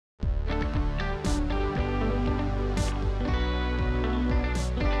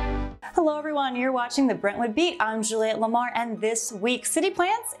Hello everyone, you're watching the Brentwood Beat. I'm Juliette Lamar, and this week City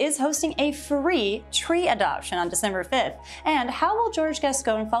Plants is hosting a free tree adoption on December 5th. And how will George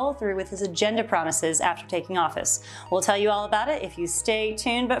Gascon follow through with his agenda promises after taking office? We'll tell you all about it if you stay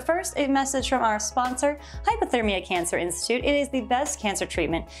tuned, but first a message from our sponsor, Hyperthermia Cancer Institute. It is the best cancer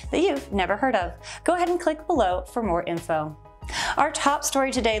treatment that you've never heard of. Go ahead and click below for more info. Our top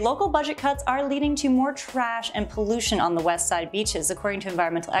story today, local budget cuts are leading to more trash and pollution on the west side beaches, according to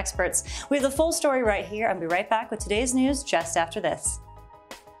environmental experts. We have the full story right here. I'll be right back with today's news just after this.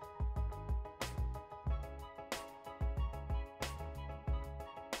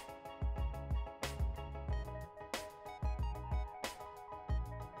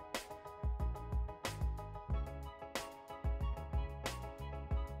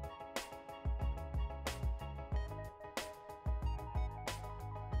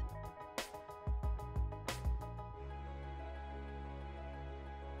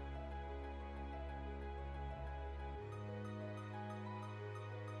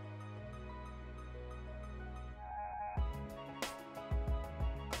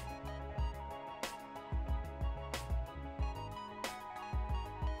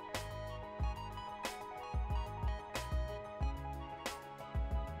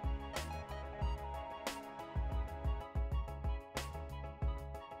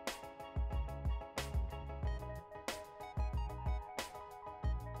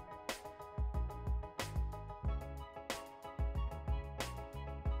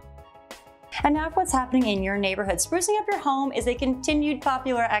 And now for what's happening in your neighborhood. Sprucing up your home is a continued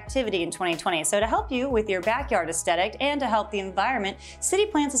popular activity in 2020. So to help you with your backyard aesthetic and to help the environment, City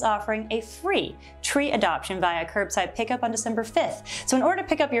Plants is offering a free tree adoption via curbside pickup on December 5th. So in order to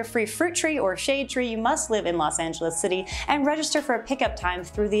pick up your free fruit tree or shade tree, you must live in Los Angeles City and register for a pickup time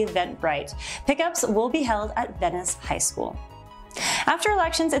through the Eventbrite. Pickups will be held at Venice High School. After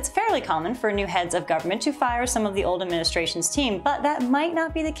elections, it's fairly common for new heads of government to fire some of the old administration's team, but that might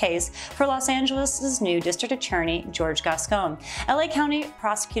not be the case for Los Angeles' new district attorney, George Gascon. LA County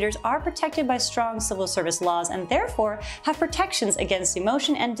prosecutors are protected by strong civil service laws and therefore have protections against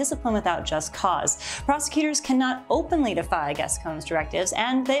demotion and discipline without just cause. Prosecutors cannot openly defy Gascon's directives,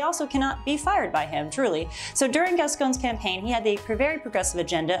 and they also cannot be fired by him, truly. So during Gascon's campaign, he had the very progressive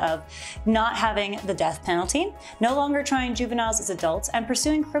agenda of not having the death penalty, no longer trying juveniles as adults, and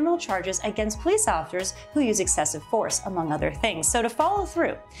pursuing criminal charges against police officers who use excessive force, among other things. So to follow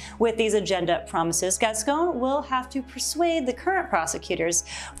through with these agenda promises, Gascon will have to persuade the current prosecutors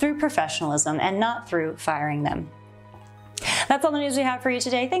through professionalism and not through firing them. That's all the news we have for you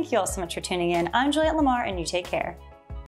today. Thank you all so much for tuning in. I'm Juliette Lamar, and you take care.